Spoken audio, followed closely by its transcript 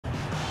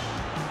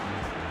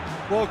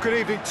Well, good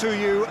evening to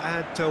you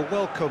and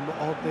welcome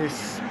on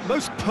this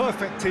most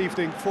perfect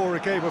evening for a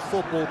game of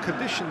football.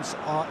 Conditions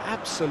are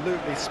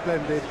absolutely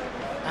splendid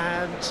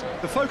and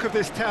the folk of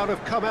this town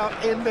have come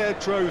out in their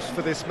droves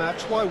for this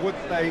match. Why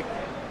wouldn't they?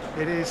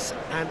 It is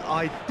an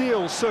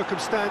ideal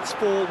circumstance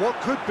for what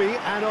could be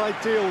an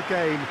ideal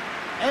game.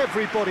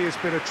 Everybody has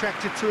been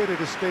attracted to it. It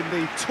has been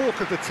the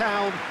talk of the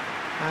town,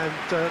 and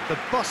the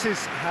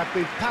buses have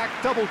been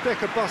packed,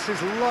 double-decker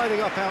buses lining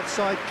up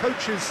outside.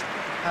 Coaches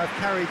have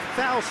carried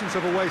thousands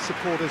of away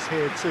supporters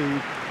here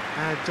too,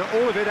 and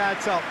all of it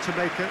adds up to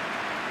make a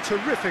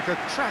terrific, a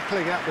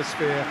crackling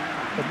atmosphere.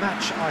 The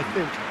match, I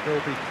think, will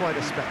be quite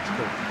a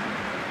spectacle.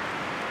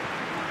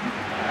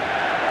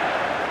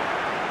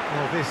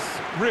 Well, this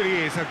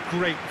really is a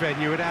great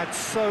venue. It adds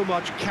so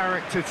much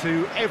character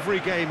to every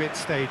game it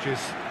stages.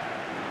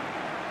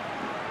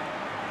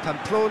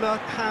 Pamplona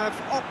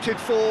have opted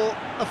for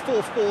a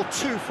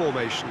 4-4-2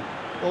 formation.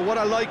 Well, what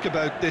I like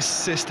about this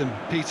system,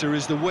 Peter,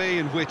 is the way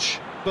in which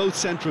both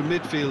central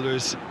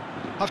midfielders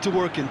have to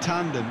work in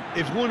tandem.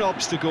 If one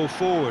opts to go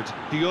forward,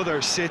 the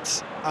other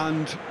sits,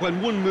 and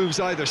when one moves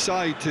either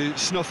side to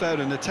snuff out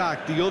an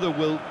attack, the other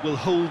will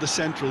hold the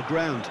central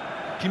ground.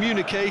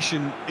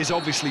 Communication is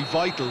obviously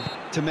vital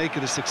to make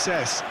it a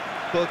success,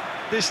 but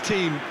this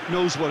team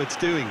knows what it's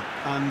doing,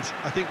 and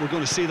I think we're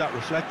going to see that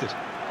reflected.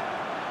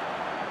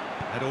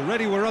 And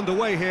already we're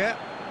underway here.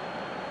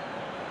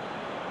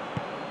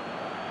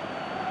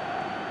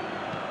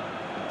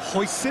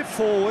 Hoists it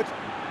forward.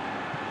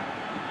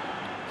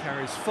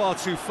 Carries far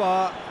too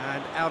far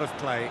and out of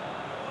play.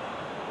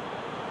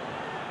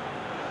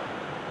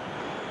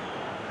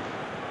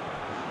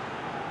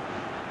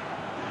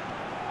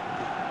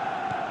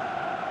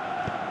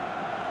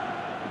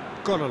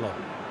 Gone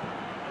along.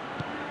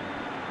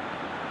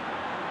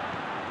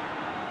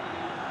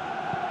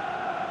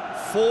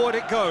 Forward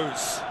it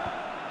goes.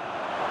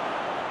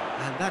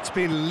 And that's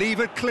been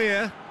levered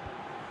clear.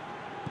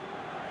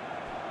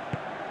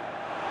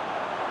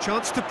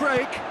 Chance to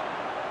break.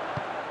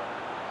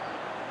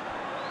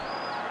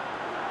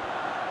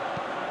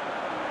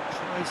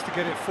 Tries to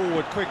get it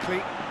forward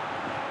quickly.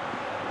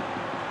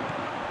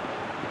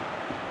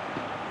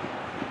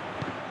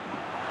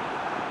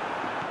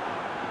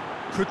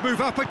 Could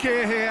move up a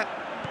gear here.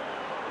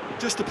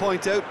 Just to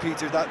point out,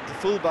 Peter, that the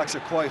fullbacks are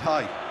quite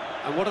high.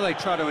 And what are they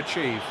trying to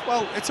achieve?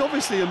 Well, it's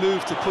obviously a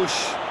move to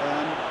push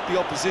the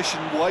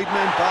opposition wide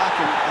men back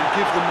and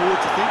give them more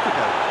to think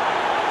about.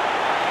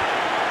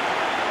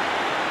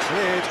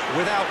 Cleared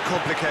without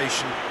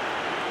complication.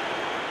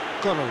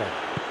 Gone along.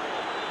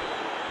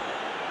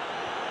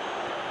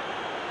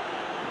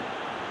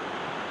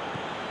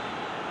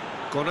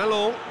 Gone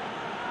along.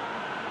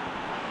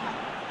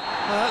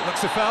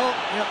 Looks a foul.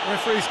 Yep,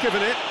 referee's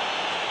given it.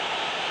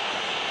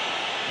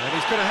 And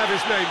he's going to have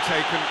his name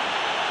taken.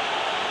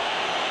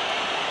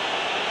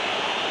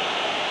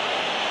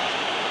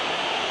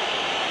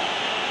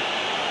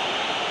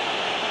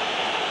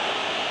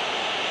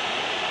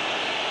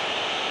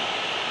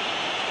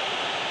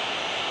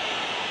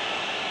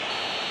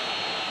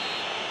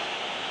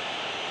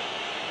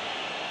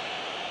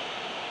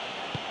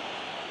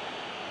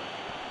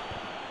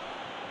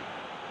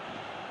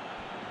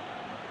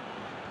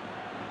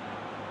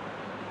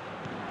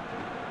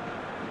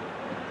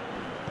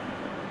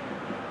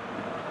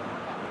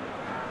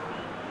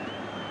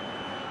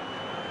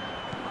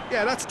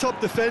 Yeah, that's top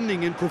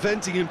defending and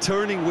preventing him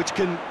turning, which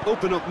can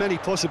open up many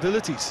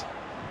possibilities.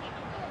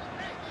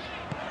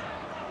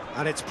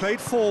 And it's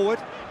played forward.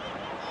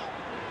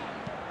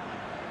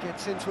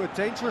 Gets into a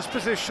dangerous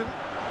position.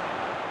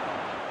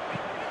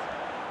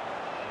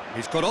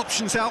 He's got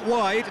options out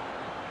wide.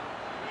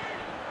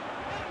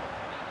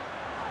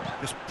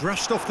 Just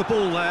brushed off the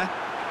ball there.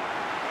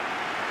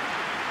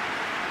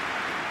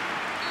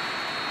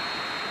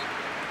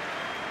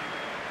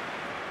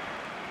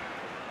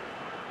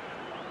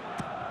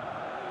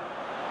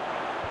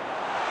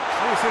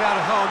 It out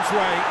of harm's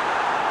way.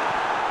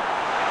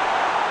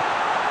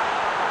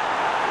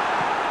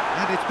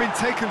 And it's been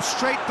taken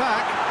straight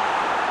back.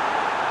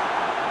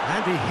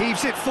 And he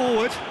heaves it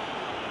forward.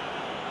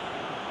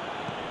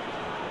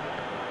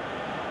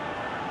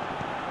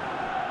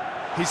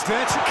 He's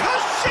there to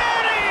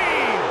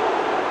Kashiri!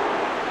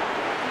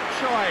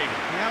 Tried.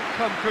 The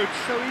outcome could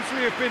so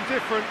easily have been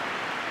different.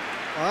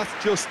 Well,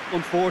 that's just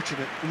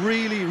unfortunate.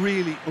 Really,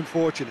 really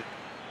unfortunate.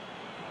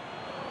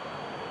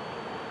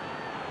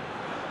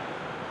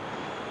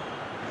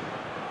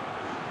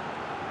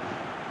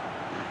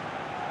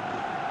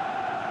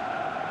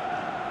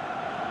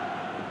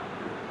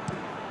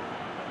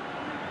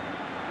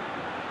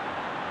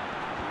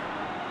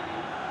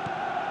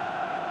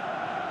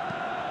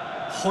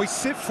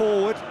 Hoists it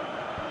forward.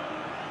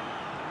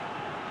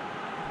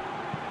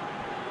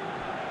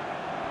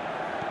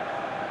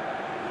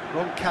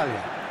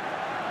 Roncaglia.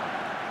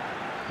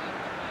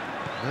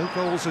 No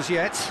goals as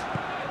yet.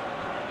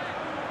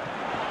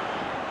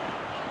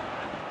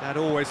 That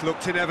always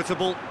looked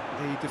inevitable.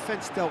 The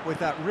defence dealt with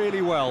that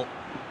really well.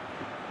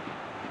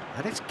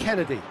 And it's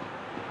Kennedy.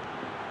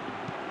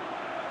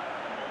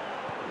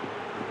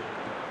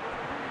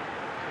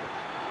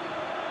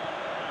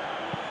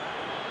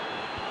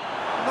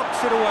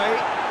 Takes it away.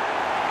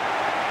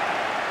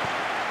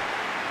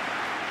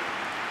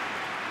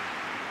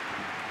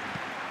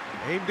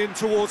 Aimed in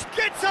towards,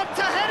 gets up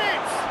to head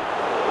it!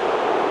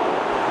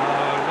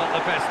 Oh, not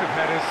the best of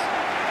headers.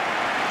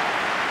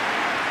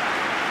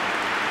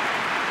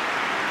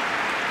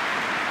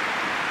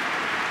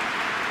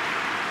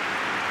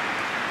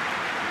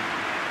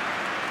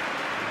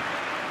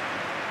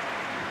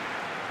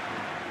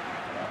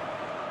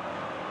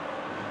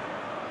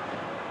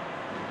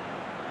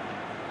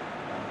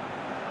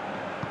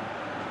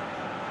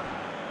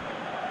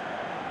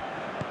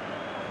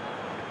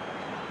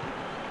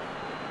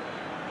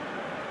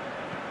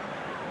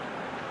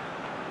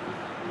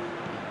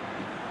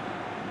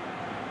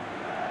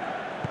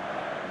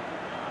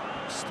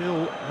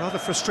 Still, rather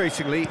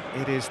frustratingly,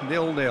 it is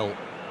 0-0.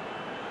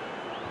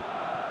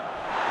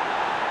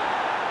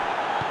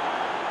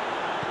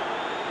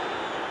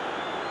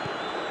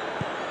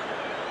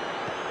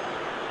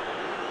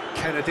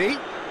 Kennedy.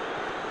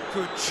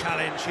 Good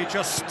challenge, he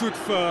just stood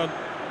firm.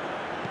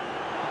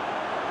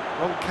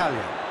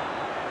 Roncaglia.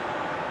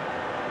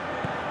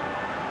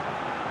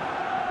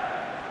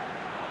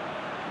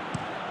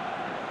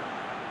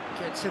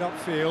 Gets it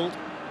upfield.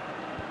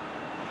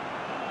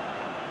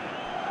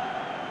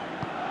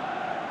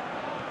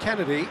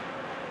 Kennedy.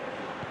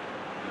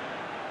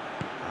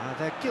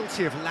 They're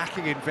guilty of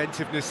lacking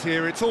inventiveness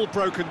here, it's all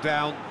broken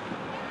down.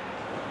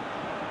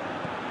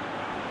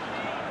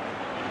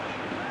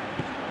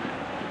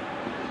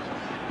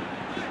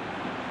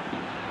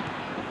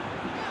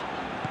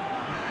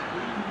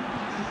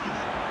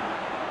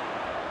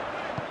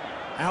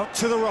 Out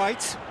to the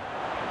right.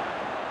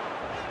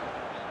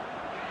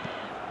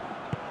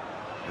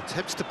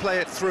 Attempts to play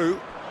it through.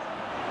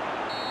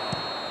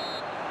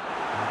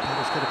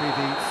 That is going to be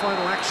the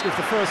final action of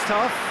the first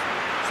half.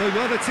 So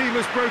neither team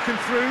has broken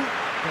through,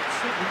 but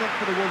certainly not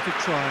for the want of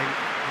trying.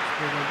 It's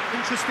been an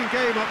interesting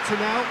game up to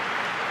now,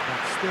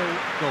 but still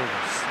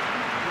goals.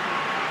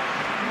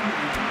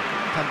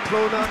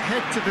 Pamplona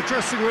head to the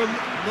dressing room,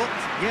 not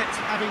yet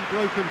having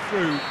broken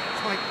through.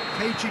 Tight,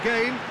 cagey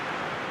game.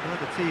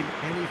 Neither team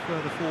any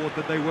further forward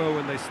than they were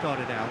when they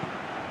started out.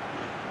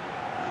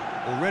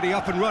 Already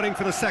up and running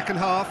for the second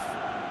half.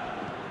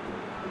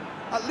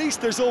 At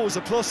least there's always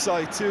a plus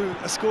side to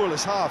a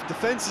scoreless half.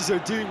 Defences are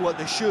doing what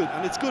they should,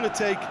 and it's going to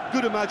take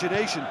good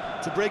imagination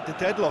to break the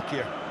deadlock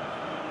here.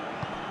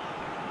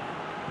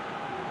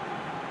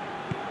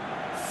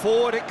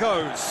 Forward it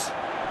goes.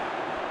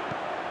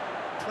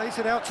 Plays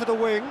it out to the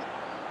wing.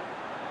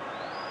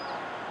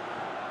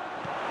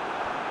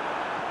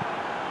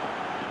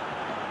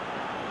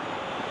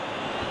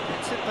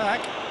 Gets it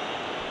back.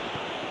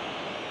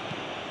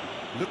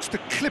 Looks to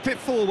clip it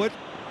forward.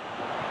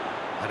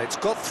 And it's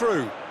got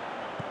through.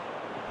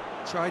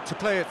 Tried to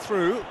play it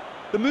through.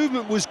 The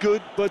movement was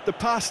good, but the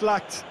pass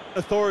lacked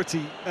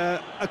authority,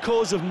 a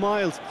cause of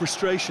mild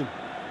frustration.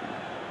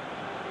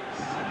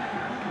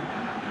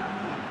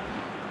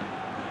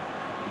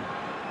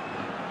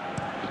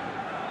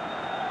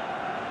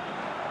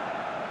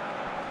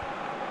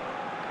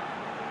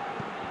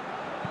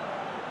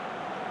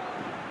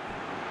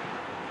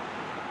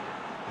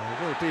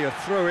 There will be a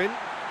throw-in.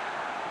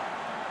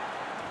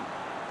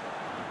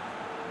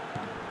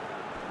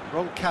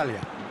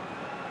 Roncaglia.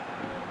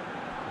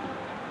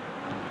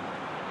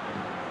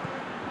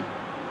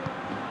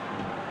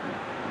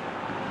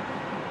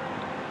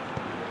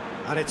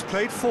 And it's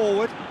played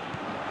forward.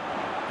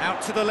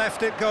 Out to the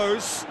left it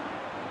goes.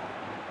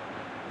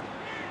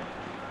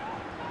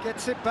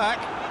 Gets it back.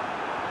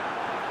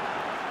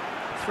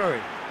 Throw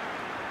in.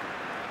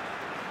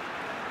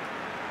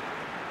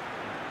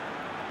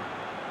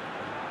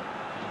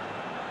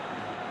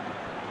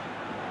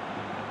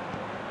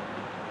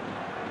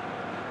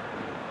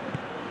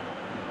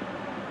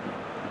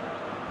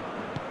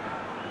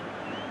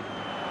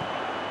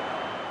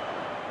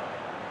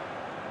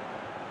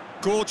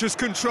 Gorgeous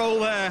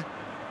control there.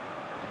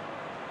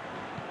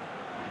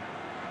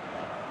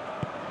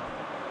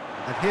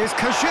 And here's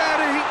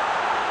Kajari.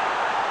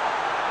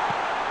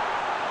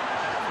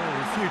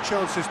 Very few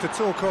chances to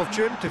talk of,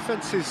 Jim.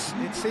 Defence is,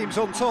 it seems,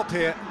 on top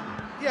here.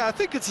 Yeah, I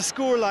think it's a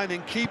scoreline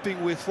in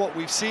keeping with what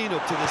we've seen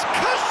up to this.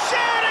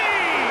 Kajari!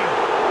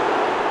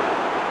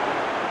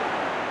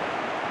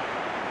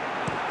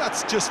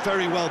 That's just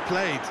very well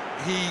played.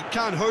 He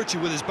can't hurt you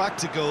with his back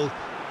to goal,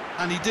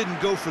 and he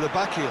didn't go for the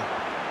back heel.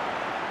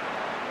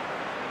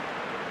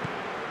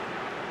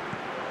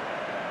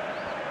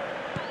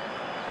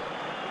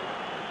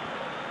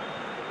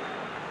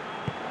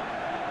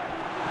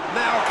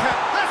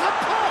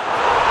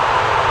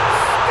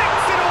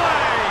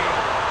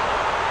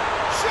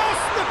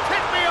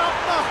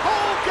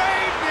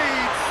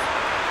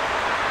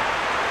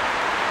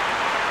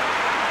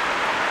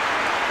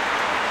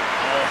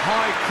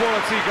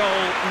 High-quality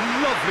goal,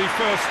 lovely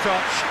first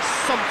touch,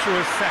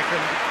 sumptuous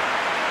second.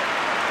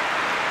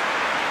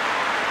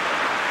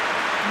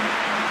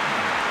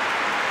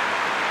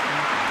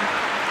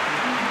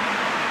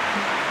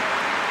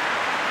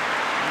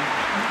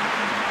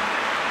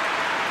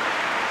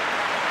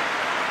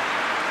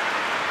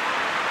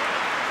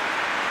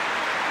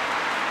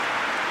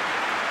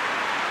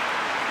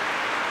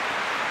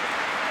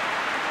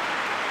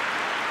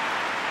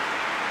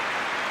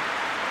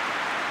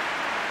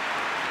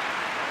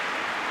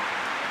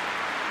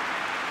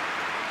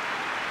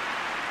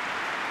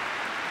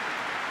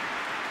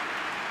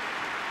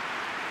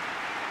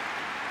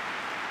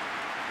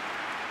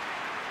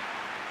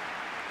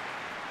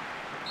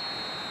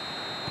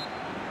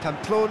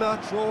 Pamplona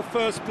draw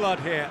first blood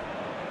here.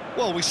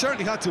 Well, we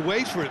certainly had to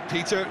wait for it,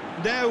 Peter.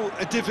 Now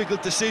a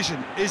difficult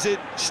decision. Is it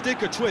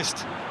stick or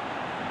twist?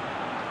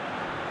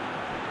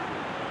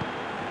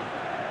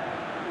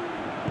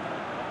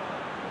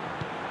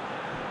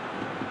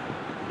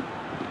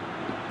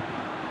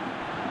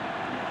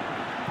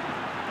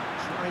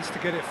 Tries to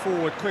get it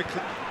forward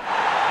quickly.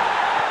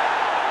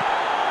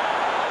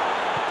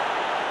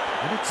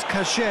 And it's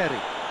Kajeri.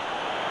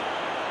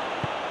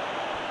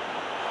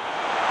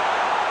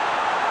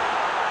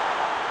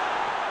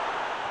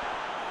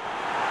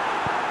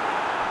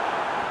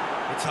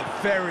 It's a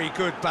very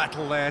good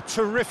battle there,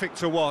 terrific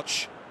to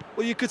watch.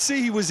 Well, you could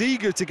see he was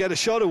eager to get a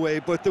shot away,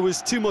 but there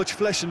was too much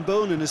flesh and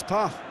bone in his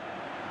path.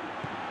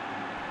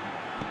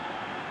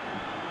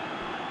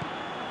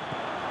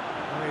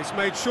 Well, he's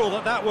made sure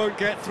that that won't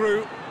get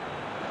through.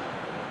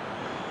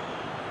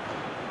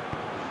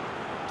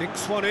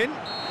 Dinks one in.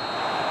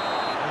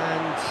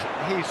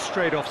 And he's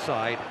straight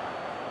offside.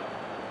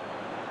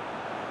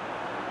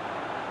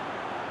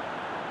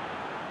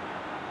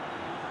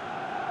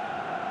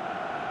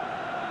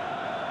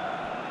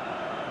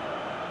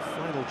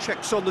 Final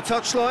checks on the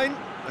touchline.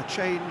 A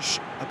change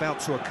about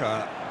to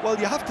occur. Well,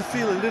 you have to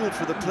feel a little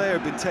for the player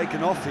being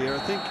taken off here. I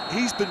think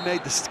he's been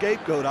made the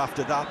scapegoat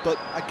after that, but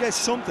I guess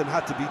something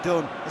had to be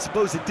done. I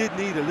suppose it did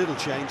need a little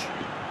change.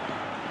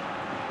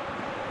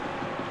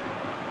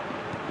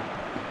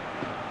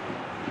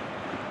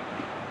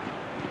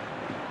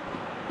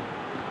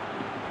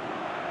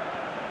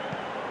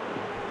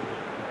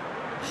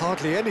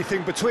 Hardly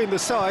anything between the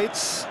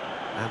sides,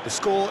 and the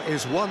score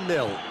is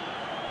 1-0.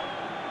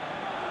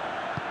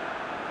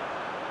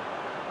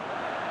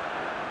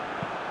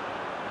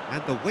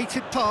 And the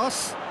weighted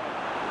pass,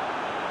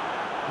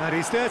 and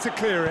he's there to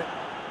clear it.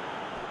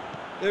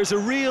 There's a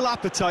real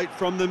appetite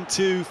from them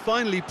to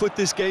finally put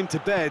this game to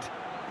bed,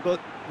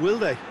 but will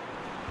they?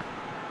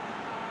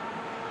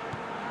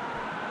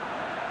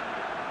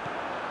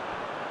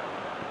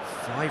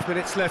 Five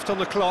minutes left on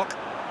the clock.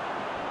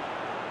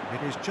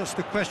 It is just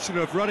a question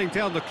of running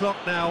down the clock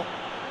now.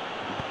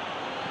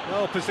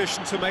 Well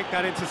positioned to make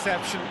that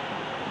interception.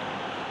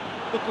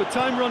 Look, with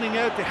time running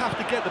out, they have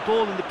to get the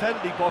ball in the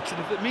penalty box, and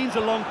if it means a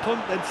long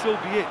punt, then so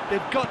be it.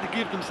 They've got to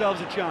give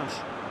themselves a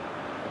chance.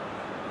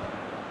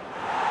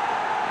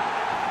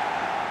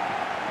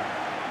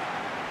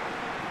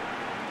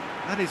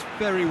 That is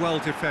very well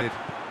defended.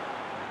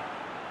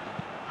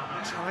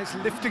 Tries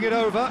lifting it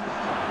over.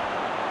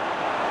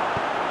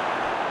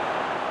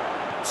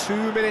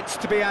 2 minutes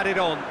to be added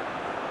on.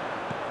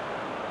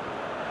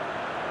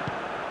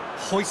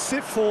 Hoists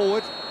it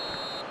forward.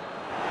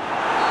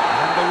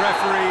 And the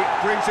referee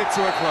brings it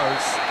to a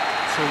close.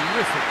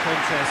 Terrific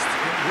contest.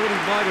 It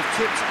really might have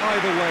tipped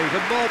either way.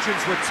 The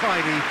margins were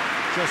tiny,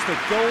 just a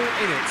goal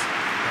in it,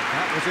 but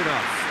that was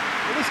enough.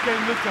 Well, this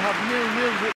game looked to have 0-0.